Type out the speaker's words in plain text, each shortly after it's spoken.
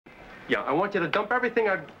Yeah, I want you to dump everything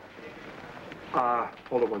I've...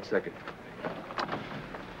 hold it 1 second.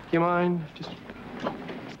 You mind? Just...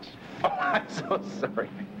 Oh, I'm so sorry.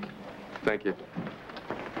 Thank you.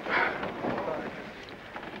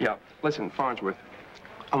 Yeah, listen, Farnsworth.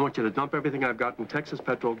 I want you to dump everything I've got in Texas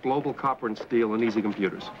Petrol, Global Copper and Steel, and Easy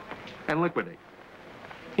Computers. And liquidate.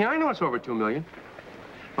 Yeah, I know it's over $2 million.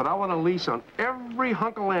 But I want a lease on every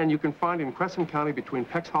hunk of land you can find in Crescent County between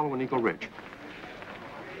Peck's Hollow and Eagle Ridge.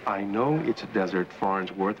 I know it's a desert,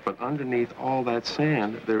 Farnsworth, but underneath all that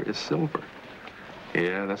sand, there is silver.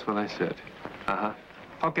 Yeah, that's what I said. Uh-huh.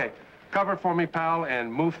 Okay, cover for me, pal,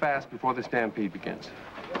 and move fast before the stampede begins.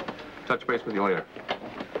 Touch base with you later.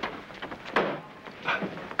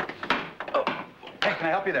 Oh, hey, can I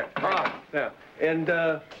help you there? Ah, yeah. And,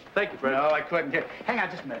 thank you, Fred. No, I couldn't get... Hang on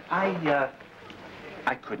just a minute.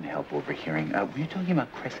 I couldn't help overhearing. Were you talking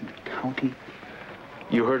about Crescent County?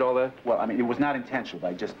 You heard all that? Well, I mean, it was not intentional,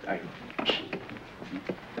 but I...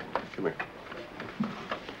 Come here.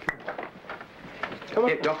 Come on.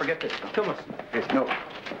 Hey, don't forget this. Come on. Yes, no.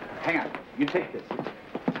 Hang on. You take this.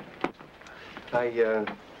 I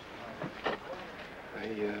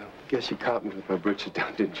guess you caught me with my britches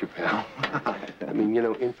down, didn't you, pal? I mean, you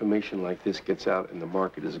know, information like this gets out and the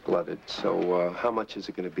market is glutted. So, how much is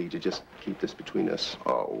it going to be to just keep this between us?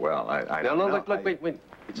 Oh, well, I don't know. No, look, wait.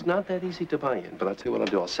 It's not that easy to buy in, but I'll tell you what I'll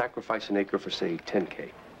do. I'll sacrifice an acre for, say,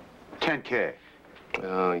 10K. 10K?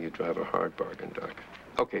 Oh, you drive a hard bargain, Doc.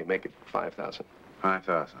 Okay, make it 5,000.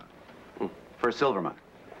 5,000. For a silver mine.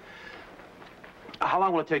 How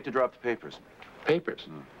long will it take to draw up the papers? Papers?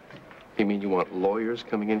 You mean you want lawyers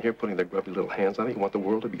coming in here, putting their grubby little hands on it? You want the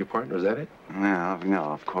world to be your partner? Is that it? No,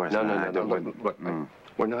 of course not. No. Look,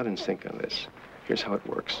 we're not in sync on this. Here's how it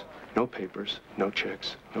works. No papers, no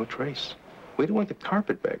checks, no trace. We don't want the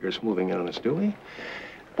carpetbaggers moving on us, do we?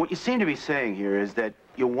 What you seem to be saying here is that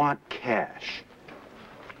you want cash.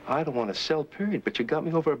 I don't want to sell, period, but you got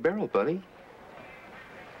me over a barrel, buddy.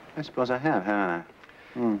 I suppose I have, haven't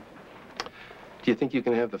I? Do you think you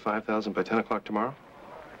can have the 5,000 by 10 o'clock tomorrow?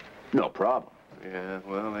 No problem. Yeah,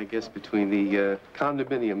 well, I guess between the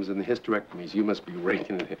condominiums and the hysterectomies, you must be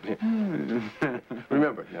raking it in.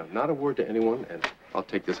 Remember, now, not a word to anyone, and I'll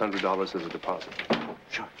take this $100 as a deposit.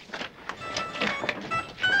 Sure.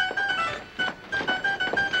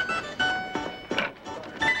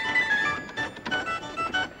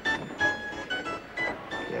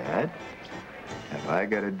 Dad, have I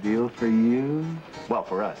got a deal for you? Well,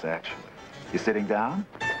 for us, actually. You sitting down?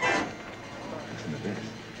 Listen to this.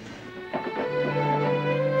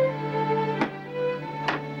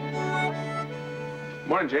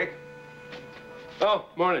 Morning, Jake. Oh,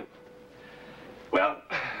 morning. Well,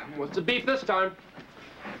 what's the beef this time?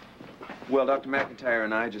 Well, Dr. McIntyre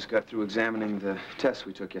and I just got through examining the tests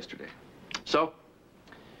we took yesterday. So?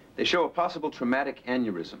 They show a possible traumatic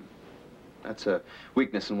aneurysm. That's a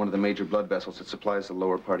weakness in one of the major blood vessels that supplies the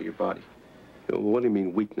lower part of your body. What do you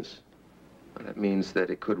mean, weakness? Well, that means that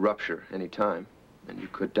it could rupture any time, and you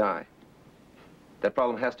could die. That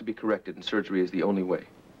problem has to be corrected, and surgery is the only way.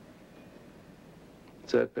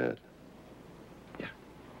 It's that bad? Yeah.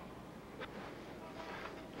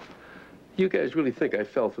 You guys really think I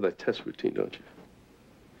fell for that test routine, don't you?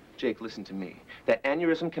 Jake, listen to me. That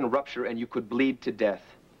aneurysm can rupture, and you could bleed to death.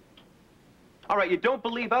 All right, you don't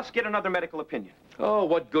believe us? Get another medical opinion. Oh,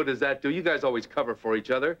 what good does that do? You guys always cover for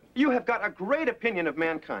each other. You have got a great opinion of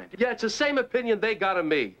mankind. Yeah, it's the same opinion they got of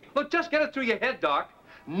me. Look, just get it through your head, Doc.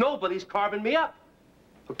 Nobody's carving me up.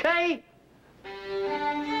 Okay?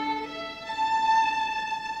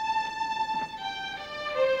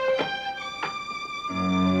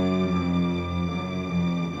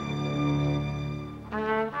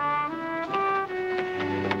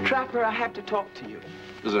 Trapper, I have to talk to you.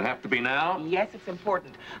 Does it have to be now? Yes, it's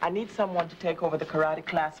important. I need someone to take over the karate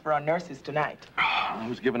class for our nurses tonight.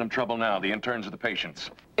 Who's giving them trouble now, the interns or the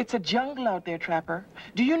patients? It's a jungle out there, Trapper.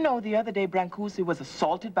 Do you know the other day Brancusi was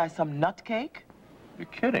assaulted by some nutcake? You're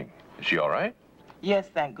kidding. Is she all right? Yes,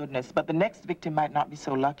 thank goodness, but the next victim might not be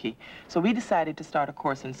so lucky. So we decided to start a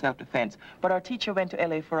course in self-defense. But our teacher went to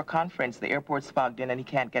LA for a conference. The airport's fogged in and he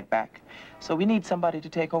can't get back. So we need somebody to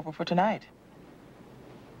take over for tonight.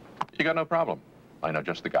 You got no problem. I know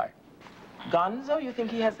just the guy. Gonzo, you think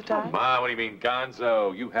he has the time? Ma, what do you mean,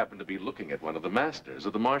 Gonzo? You happen to be looking at one of the masters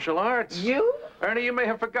of the martial arts. You? Ernie, you may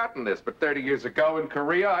have forgotten this, but 30 years ago in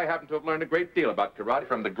Korea, I happen to have learned a great deal about karate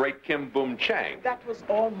from the great Kim Boom Chang. That was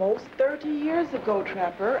almost 30 years ago,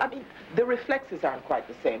 Trapper. I mean, the reflexes aren't quite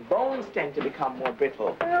the same. Bones tend to become more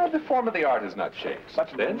brittle. Well, the form of the art has not changed. But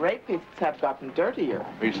then, rapists have gotten dirtier.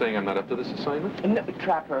 are you saying I'm not up to this assignment? No,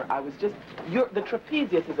 Trapper, I was just... the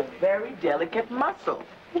trapezius is a very delicate muscle.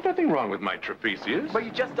 There's nothing wrong with my trapezius. But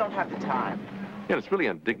you just don't have the time. Yeah, it's really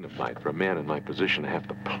undignified for a man in my position to have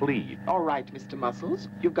to plead. All right, Mr. Muscles,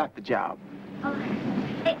 you've got the job. Oh,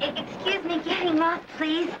 excuse me, getting off,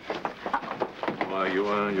 please. Why, you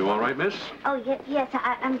all right, miss? Oh, yes,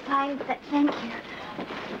 I'm fine, thank you.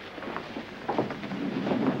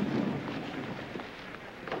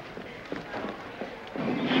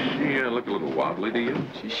 She looked a little wobbly to you.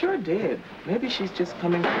 She sure did. Maybe she's just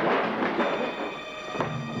coming. All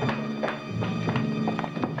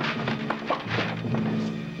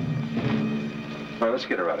right, let's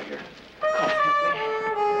get her out of here.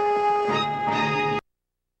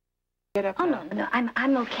 Get up. Oh, now. no,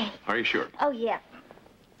 I'm okay. Are you sure? Oh, yeah.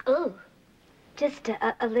 Ooh, just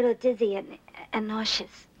a little dizzy and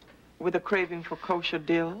nauseous. With a craving for kosher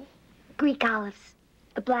dill? Greek olives,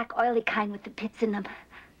 the black oily kind with the pits in them.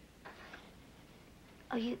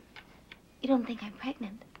 Oh, you don't think I'm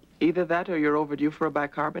pregnant? Either that or you're overdue for a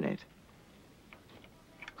bicarbonate.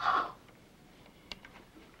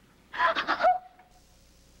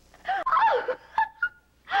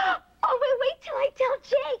 Oh, wait till I tell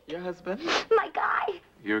Jake. Your husband? My guy.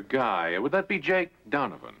 Your guy, would that be Jake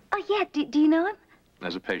Donovan? Oh, yeah, do you know him?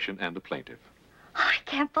 As a patient and a plaintiff. Oh, I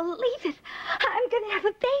can't believe it. I'm gonna have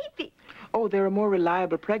a baby. Oh, there are more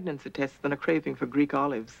reliable pregnancy tests than a craving for Greek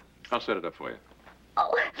olives. I'll set it up for you.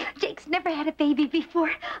 Oh, Jake's never had a baby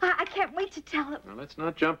before. I can't wait to tell him. Now, let's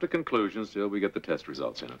not jump to conclusions till we get the test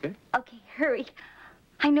results in, okay? Okay, hurry.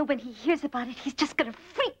 I know when he hears about it, he's just gonna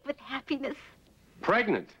freak with happiness.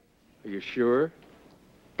 Pregnant? Are you sure?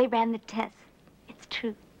 They ran the test. It's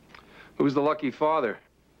true. Who's the lucky father?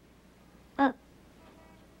 Well,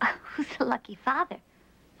 who's the lucky father?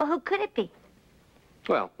 Well, who could it be?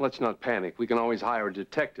 Well, let's not panic. We can always hire a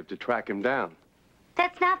detective to track him down.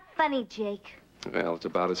 That's not funny, Jake. Well, it's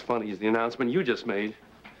about as funny as the announcement you just made.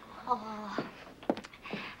 Oh.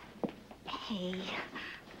 Hey,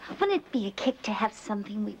 wouldn't it be a kick to have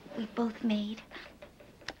something we both made?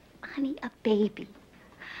 Honey, a baby.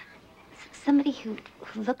 Somebody who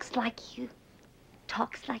looks like you,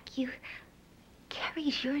 talks like you,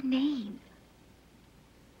 carries your name.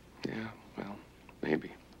 Yeah, well,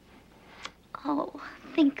 maybe. Oh,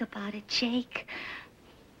 think about it, Jake.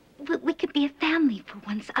 We could be a family for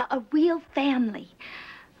once, a real family.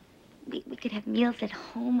 We could have meals at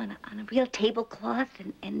home on a real tablecloth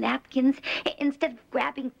and napkins instead of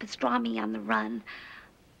grabbing pastrami on the run.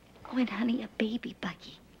 Oh, and honey, a baby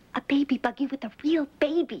buggy. A baby buggy with a real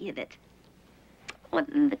baby in it. Oh,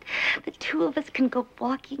 and the two of us can go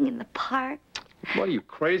walking in the park. What, are you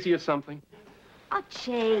crazy or something? Oh,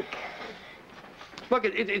 Jake. Look,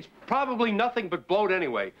 it's probably nothing but bloat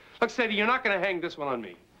anyway. Look, Sadie, you're not going to hang this one on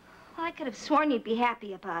me. Well, I could have sworn you'd be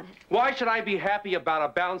happy about it. Why should I be happy about a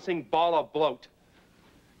bouncing ball of bloat?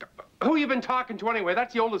 Who you been talking to anyway?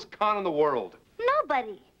 That's the oldest con in the world.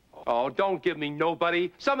 Nobody. Oh, don't give me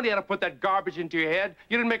nobody. Somebody had to put that garbage into your head.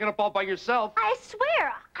 You didn't make it up all by yourself. I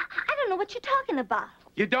swear, I don't know what you're talking about.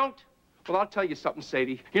 You don't? Well, I'll tell you something,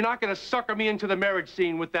 Sadie. You're not going to sucker me into the marriage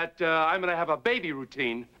scene with that, I'm going to have a baby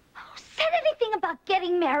routine. Who said anything about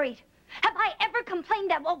getting married? Have I ever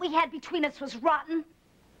complained that what we had between us was rotten?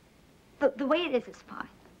 The way it is fine.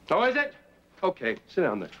 Oh, is it? Okay, sit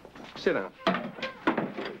down there. Sit down.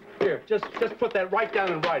 Here, just put that right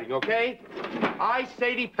down in writing, okay? I,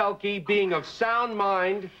 Sadie Pelkey, being of sound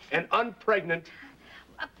mind and unpregnant.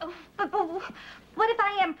 What if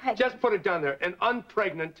I am pregnant? Just put it down there. And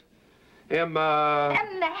unpregnant am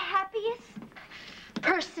the happiest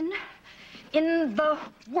person in the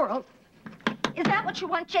world. Is that what you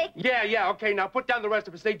want, Jake? Yeah, okay, now put down the rest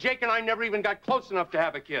of it. Say, Jake and I never even got close enough to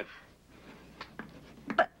have a kid.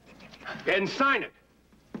 But... And sign it.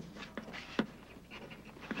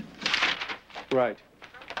 Right.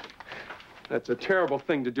 That's a terrible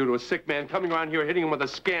thing to do to a sick man, coming around here hitting him with a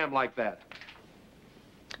scam like that.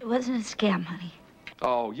 It wasn't a scam, honey.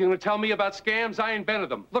 Oh, you gonna tell me about scams? I invented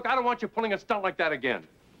them. Look, I don't want you pulling a stunt like that again.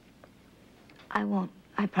 I won't.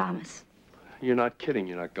 I promise. You're not kidding,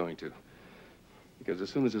 you're not going to. Because as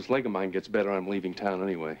soon as this leg of mine gets better, I'm leaving town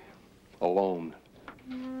anyway. Alone.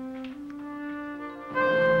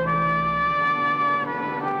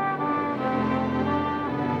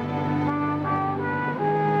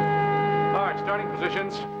 All right, starting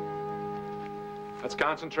positions. Let's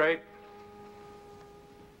concentrate.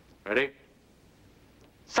 Ready?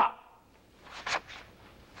 Stop.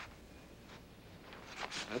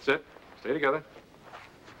 That's it. Stay together.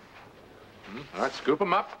 All right, scoop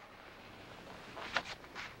them up.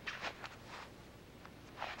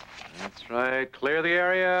 That's right. Clear the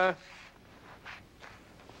area.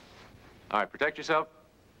 All right, protect yourself.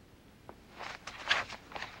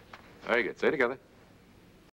 Very good. Stay together.